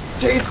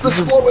 Taste the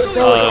slowest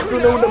helicopter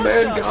known to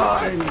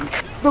mankind.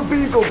 The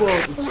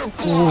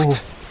Beelzebub.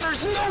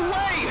 There's no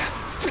way.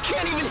 We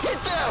can't even hit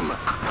them.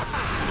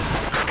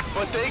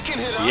 But they can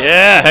hit us.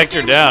 Yeah,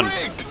 Hector down.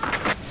 Rigged.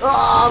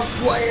 I'm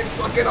playing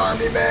fucking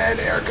Army Man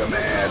Air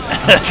Command.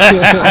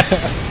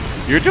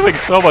 You're doing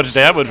so much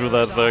damage with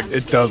that thing.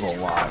 It does a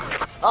lot.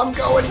 I'm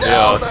going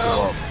down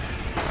now.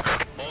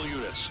 All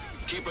units,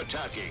 keep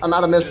attacking. I'm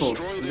out of missiles.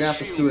 You're gonna have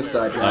to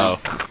suicide now.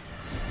 Oh.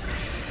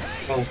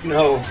 Oh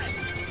no.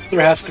 There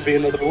has to be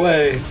another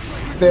way.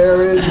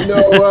 There is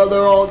no other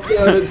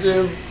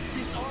alternative.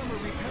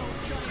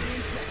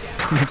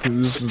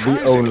 This is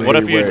the only What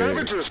if you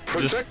way.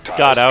 just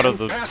got out of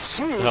the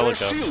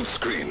helicopter? Shield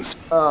screens.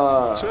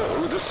 Uh, So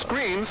the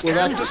screens Well,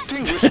 can that's-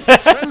 distinguish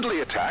friendly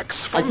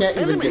attacks I from can't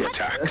even enemy get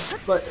attacks.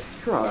 But,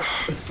 Cross.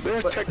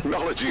 Their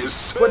technology is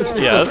so What is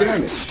Yes.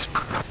 this?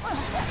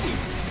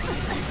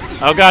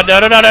 Oh god, no,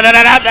 no, no, no, no,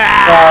 no, no, no!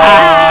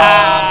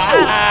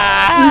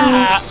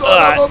 You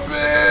son of a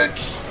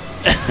bitch!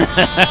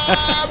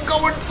 I'm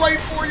going right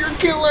for your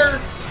killer!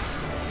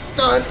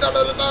 Dun, dun,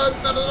 dun, dun,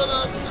 dun, dun,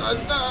 dun, dun,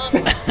 dun.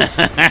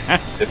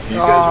 If you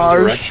guys Oh,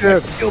 resurrect, I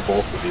shit. can kill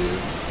both of you.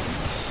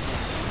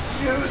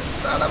 You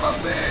son of a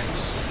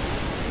bitch!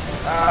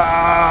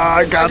 Ah,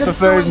 I got I the could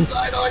thing.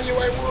 suicide on you,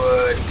 I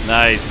would!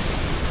 Nice.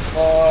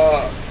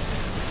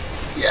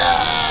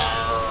 Yeah!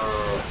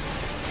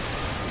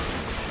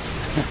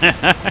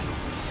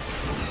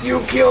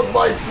 You killed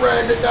my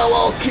friend and now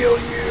I'll kill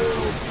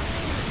you!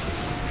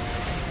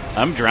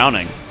 I'm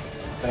drowning.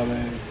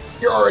 Coming.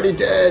 You're already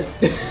dead.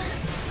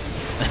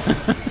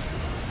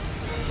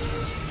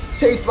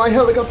 Taste my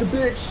helicopter,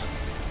 bitch.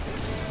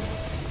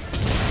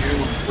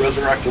 You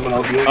resurrect him and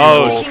I'll heal you.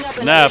 Oh,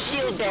 snap.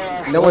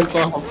 No one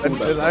saw how cool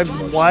that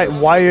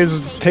was. Why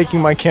is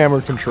taking my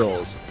camera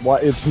controls? Why?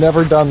 It's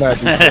never done that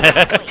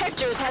before.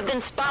 Hectors have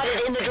been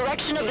spotted in the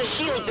direction of the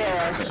shield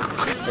bearer.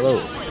 Hello.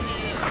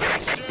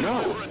 No.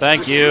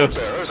 Thank you.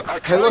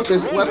 Hey, look,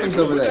 there's weapons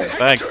over there.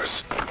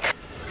 Thanks.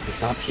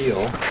 Does not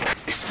heal.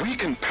 If we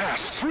can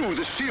pass through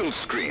the shield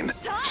screen,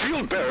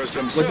 shield bearers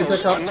What'd you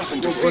themselves pick up? are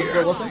nothing to What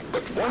fear. weapon?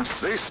 But once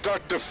they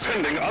start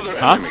defending other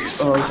Huh? enemies,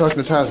 Oh, I'm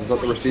talking to Taz. Is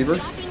that the receiver?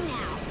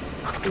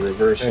 It's the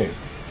reverse. Hey.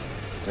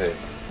 Hey.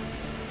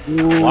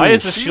 Why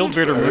is the shield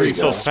bearer moving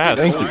so fast?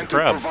 Thank Holy you.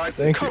 crap.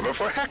 Thank you. cover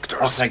for Hectors.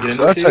 Oh, can I get in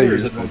So that's how you or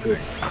use is it. it big?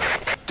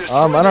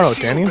 I don't know,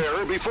 can you?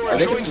 I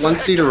think it's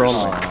one-seater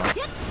only.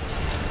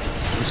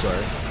 I'm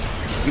sorry.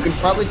 You can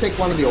probably take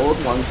one of the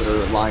old ones that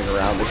are lying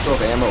around. They still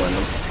have ammo in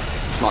them.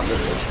 It's not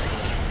missiles.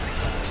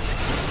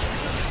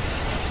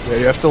 Yeah,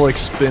 you have to like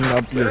spin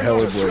up your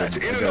heliblade. I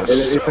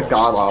guess. It's a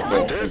god-awful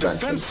Their invention.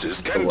 defenses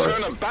It's the can worst.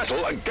 turn a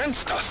battle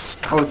against us.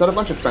 Oh, is that a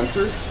bunch of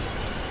fencers?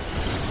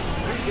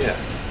 Yeah.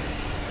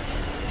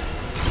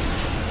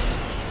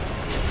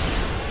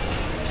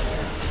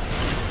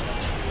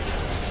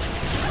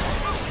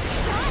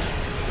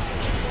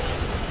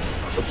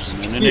 Oops.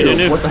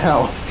 Ew, what the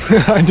hell?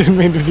 I didn't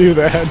mean to do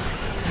that.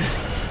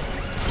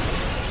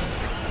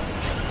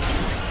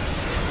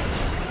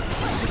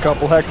 There's a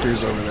couple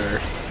Hectors over there.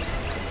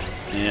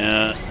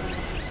 Yeah.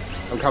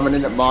 I'm coming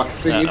in at Mach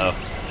speed. Uh-oh.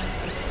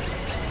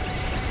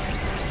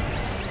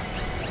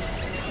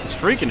 This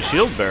freaking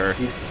shield bearer.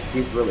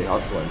 He's really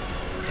hustling.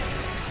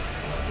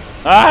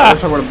 I Ah!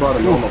 wish I would have brought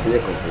a normal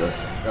vehicle for this.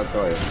 Gotta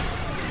tell you.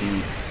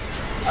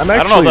 I'm I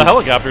don't know, actually. the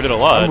helicopter did a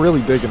lot. I'm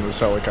really digging this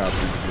helicopter,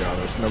 to be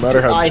honest. No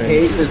matter how. I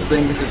hate janky it this is.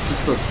 thing because it's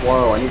just so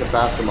slow. I need a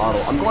faster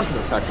model. I'm going to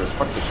the sectors.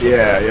 Fuck this shit.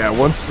 Yeah.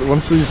 Once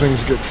these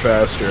things get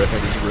faster, I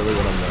think is really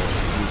what I'm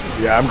gonna use.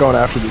 Yeah, I'm going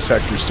after these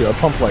Hectors too. I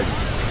pumped like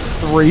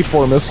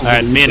 3-4 missiles.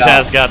 Alright, at me each and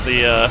shot. Taz got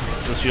the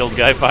shield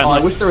guy Oh, I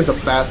finally. wish there was a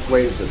fast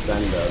way to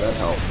descend though. That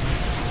helped.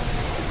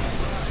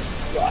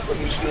 Ross, let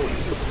me heal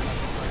you.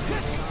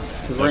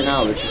 Because right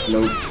now there's just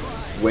no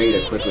way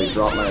to quickly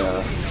drop my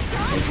vehicle.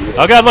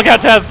 Oh god, look out,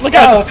 Taz! Look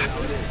out!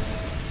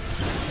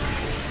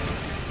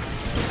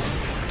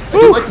 I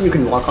feel like you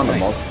can lock onto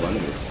multiple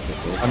enemies.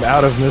 I'm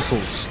out of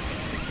missiles.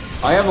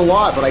 I have a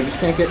lot, but I just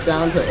can't get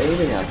down to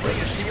aiming at them.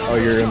 Oh,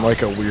 you're in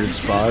like a weird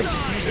spot.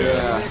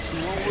 Yeah.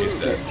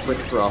 Can't quick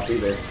drop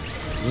either.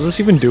 Does this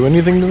even do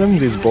anything to them?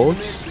 These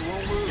bullets?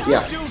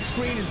 Yeah.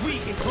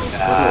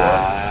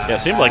 Yeah,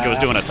 it seemed like it was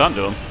doing a ton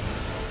to him.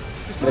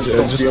 I just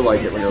don't feel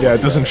like it when you're Yeah, it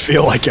looking doesn't at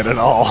feel like it at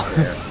all.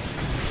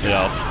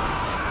 Yeah.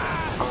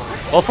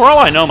 Well, for all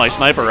I know, my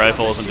sniper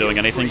rifle isn't doing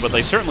anything, but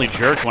they certainly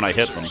jerk when I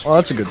hit them. Well,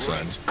 that's a good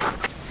sign.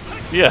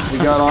 Yeah. We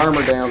got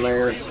armor down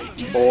there,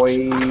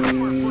 boy.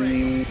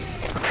 Damn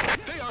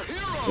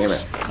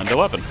it. And a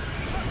weapon.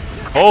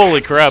 Holy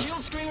crap.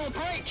 Shield screen will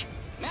break.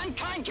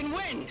 Mankind can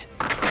win.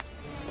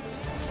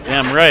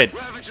 Damn right.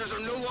 Ravagers are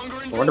no longer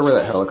I wonder where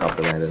that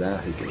helicopter landed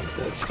at. Who can-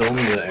 It's still in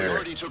the air.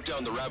 already took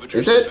down the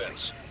Ravagers' Is it?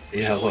 defense.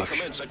 Yeah, look.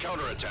 Commence a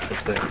counterattack. It's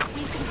up there.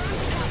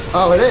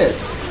 Oh, it is.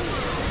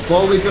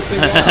 Slowly drifting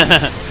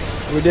down.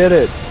 We did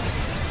it.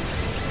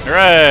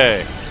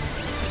 Hooray!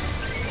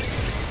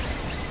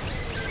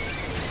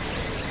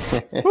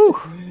 Whew.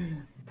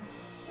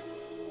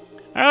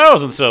 That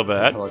wasn't so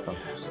bad.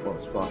 Helicopter slow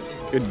as fuck.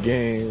 Good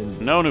game.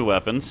 No new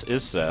weapons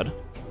is said.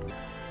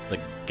 The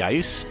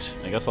Geist?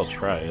 I guess I'll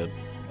try it.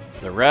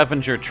 The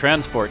Ravager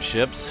transport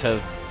ships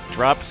have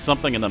dropped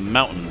something in the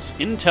mountains.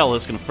 Intel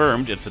has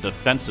confirmed it's a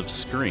defensive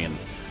screen.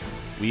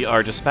 We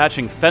are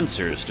dispatching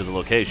fencers to the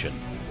location.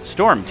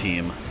 Storm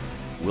Team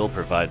will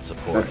provide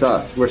support. That's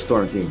us. We're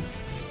Storm Team.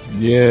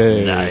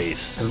 Yay.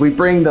 Nice. Because we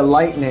bring the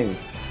lightning.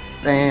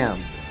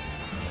 Bam.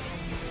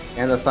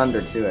 And the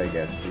thunder, too, I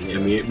guess. Yeah,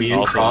 me and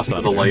Also Cross have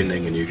the thunder.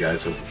 lightning and you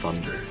guys have the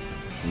thunder.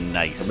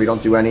 Nice. We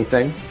don't do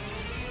anything.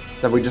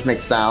 That we just make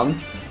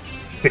sounds.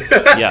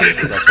 Yes,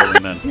 that's what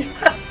we meant.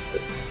 I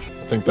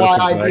think that's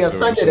Why I'd be exactly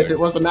what offended if it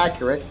wasn't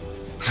accurate.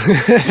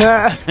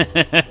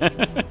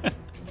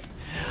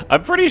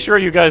 I'm pretty sure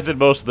you guys did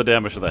most of the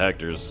damage to the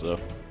Hectors, so.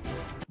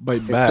 Bite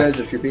It back. says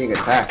if you're being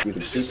attacked, you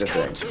can shoot the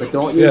thing. But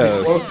don't use Yeah.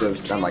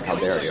 explosives. I'm like, how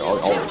dare you? I'll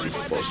always use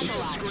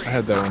explosives. I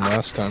had that one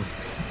last time.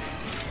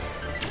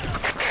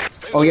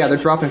 Oh yeah, they're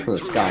dropping from the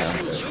sky,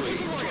 aren't they?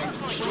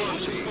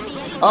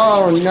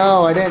 Oh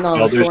no, I didn't know I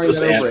Well, was there's throwing just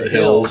that over a ant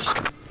hill. hills.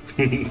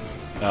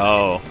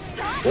 Oh.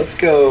 Let's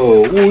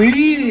go.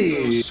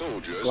 Wee!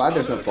 Soldiers Glad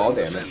there's no other fall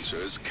than damage.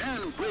 fencers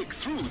can break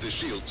through the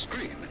shield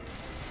screen.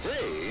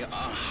 They are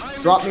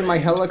highly Drop me my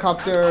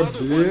helicopter,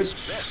 otherwise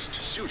bitch. best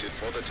suited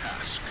for the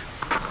task.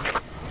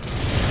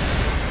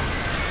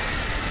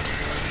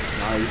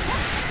 Nice.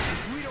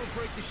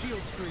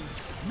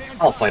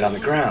 I'll fight on the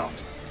ground.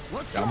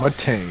 I'm a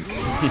tank.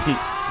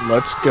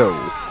 Let's go.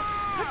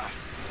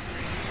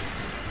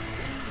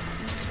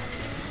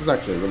 is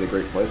actually a really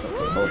great place up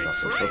for the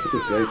helicopter. Perfectly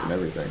safe and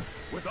everything.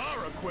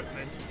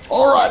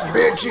 Alright,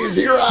 bitches,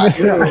 here I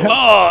go!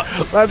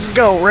 Oh! Let's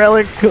go,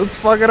 Relic. Let's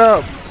fuck it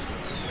up.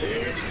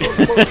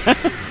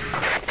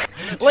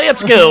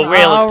 Let's go,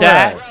 Relic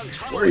time.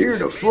 We're here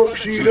to fuck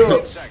shit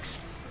up.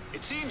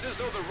 It seems as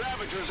though the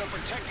Ravagers are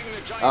protecting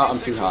the giant. I'm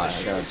too high.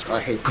 I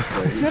hate this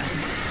place.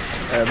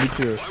 Yeah, me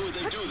too. Why would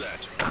they do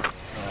that?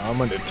 I'm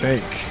gonna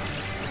tank.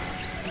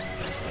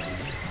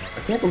 I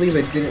can't believe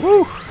they didn't.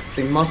 Woo!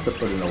 They must have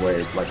put in a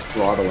way of like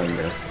throttling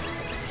their.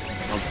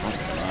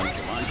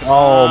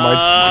 Oh,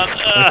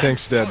 my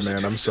tank's dead,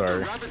 man. I'm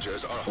sorry.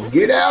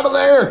 Get out of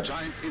there!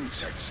 Giant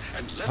insects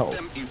and let Oh.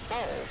 them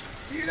evolve.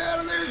 Get out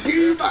of there,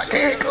 Cube! I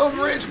can't come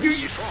rescue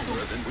you!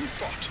 Stronger than we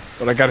thought.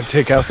 But I gotta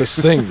take out this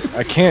thing.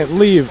 I can't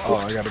leave. Oh,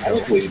 I gotta go.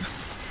 Probably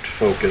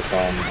focus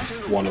on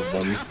one of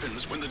them.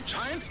 Happens when the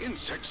giant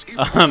insects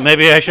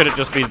Maybe I shouldn't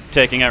just be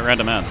taking out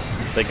random ants.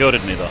 They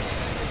goaded me, though.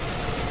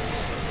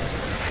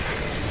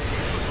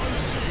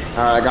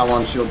 Alright, I got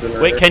one shield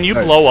generator. Wait, can you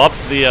blow up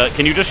the,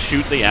 can you just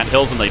shoot the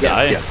anthills and they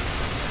die? Yeah.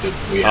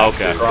 We have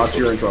Okay. to. Cross,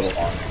 you're in trouble.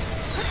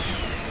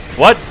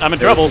 What? I'm in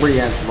There's trouble. 3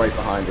 ants right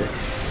behind it.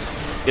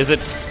 Is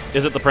it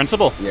the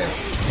principal? Yes.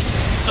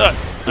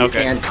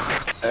 Okay.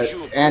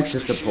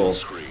 Anticiple.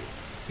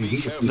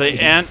 The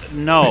ant?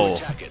 No.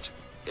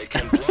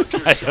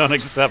 I don't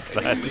accept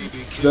that.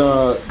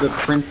 The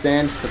Prince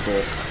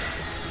Anticiple.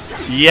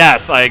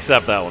 Yes, I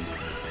accept that one.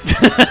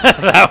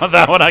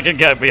 that one I can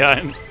get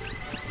behind.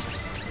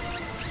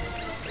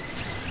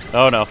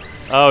 Oh no.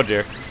 Oh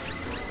dear.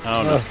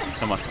 Oh no.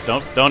 Come on.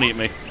 Don't eat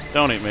me.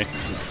 Don't eat me.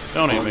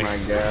 Don't eat Oh me. my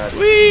god.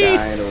 Whee!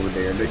 Dying over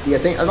there. But yeah,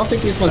 I don't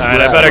think these ones.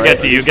 Alright, I better right?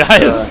 get to you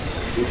guys.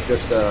 It's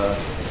just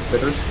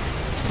spitters.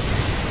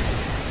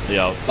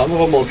 Yo. Some of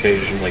them will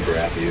occasionally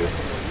grab you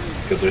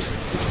because there's.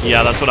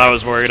 Yeah, that's what I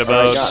was worried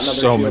Alright, about. got another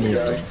So shield many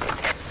of guy. them.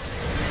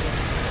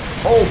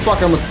 Oh fuck!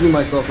 I almost blew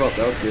myself up.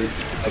 That was good.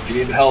 If you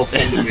need health,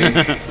 come to me.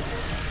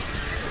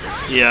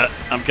 Yeah,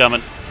 I'm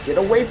coming. Get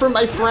away from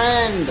my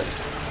friend!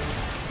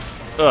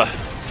 Ugh.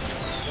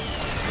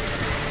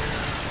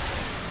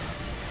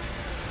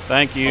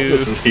 Thank you.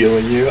 This is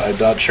healing you. I'm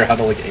not sure how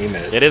to like aim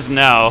it. It is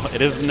now.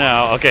 It is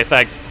now. Okay,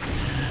 thanks.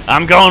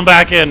 I'm going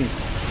back in.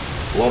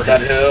 Love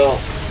that hill.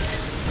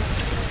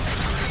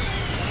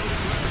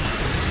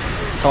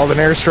 Called an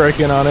airstrike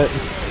in on it.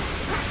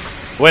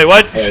 Wait,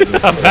 what?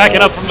 I'm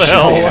backing up from the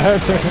hill.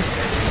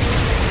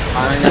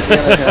 Firing at the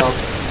other hill.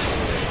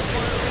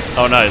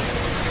 Oh, nice.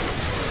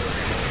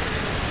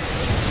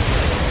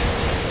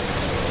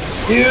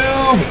 Cube!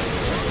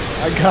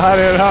 I got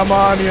it. I'm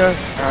on you.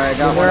 Alright,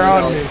 got one They're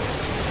of on those. me.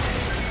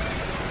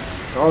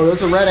 Oh,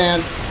 those are red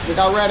ants. We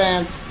got red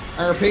ants.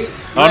 I repeat.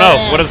 Oh red no,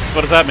 ants.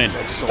 what does that mean?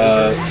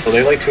 So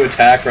they like to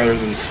attack rather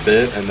than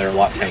spit, and they're a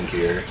lot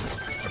tankier.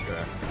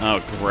 Okay.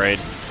 Oh, great.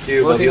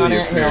 Cube, I'll Working heal on you.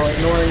 anthill,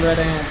 ignoring red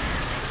ants.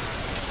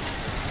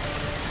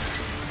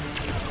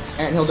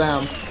 Anthill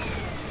down.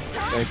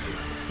 Thank you.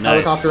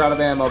 Nice. Helicopter out of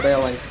ammo,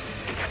 bailing.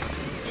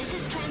 This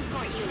is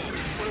transport unit.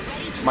 We're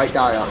ready to Might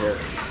die out here.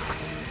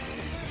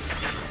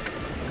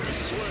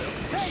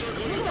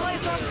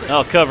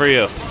 I'll cover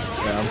you.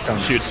 Yeah, I'm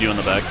coming. Shoots you in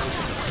the back.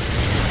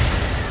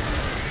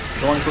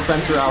 Going for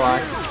fencer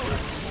ally.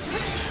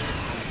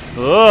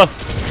 Ugh.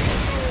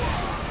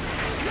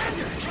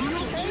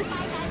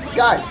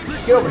 Guys,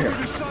 get over here.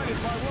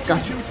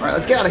 Gotcha. Alright,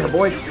 let's get out of here,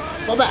 boys.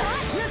 Fall back.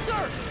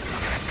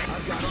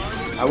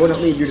 I wouldn't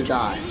leave you to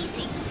die.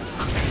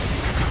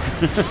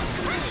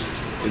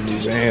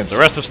 These ants. The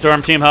rest of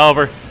Storm Team,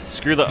 however,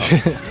 screw the.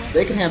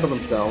 They can handle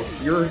themselves.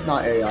 You're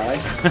not AI.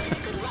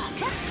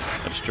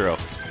 That's true.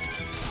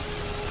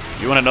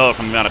 You want to know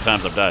from the amount of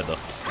times I've died, though.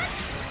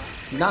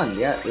 None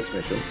yet, this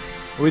mission.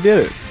 We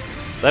did it.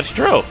 That's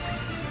true.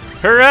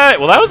 Hooray!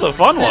 Well, that was a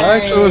fun one.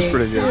 That actually was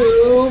pretty good.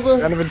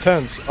 Cube. Kind of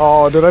intense.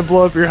 Oh, did I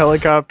blow up your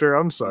helicopter?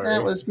 I'm sorry.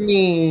 That was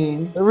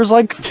mean. There was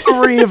like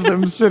 3 of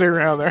them sitting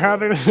around there. How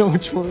did I know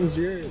which one was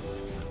yours?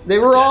 They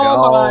were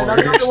all behind. I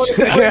don't know what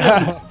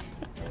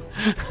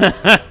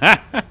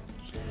Yeah.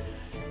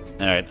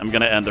 Alright, I'm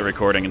gonna end the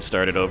recording and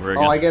start it over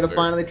again. Oh, I get to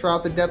finally try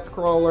out the depth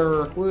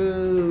crawler.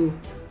 Woo.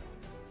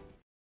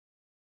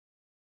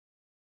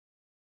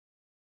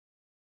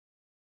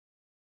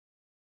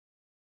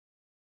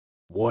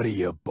 What are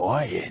you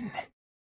buying?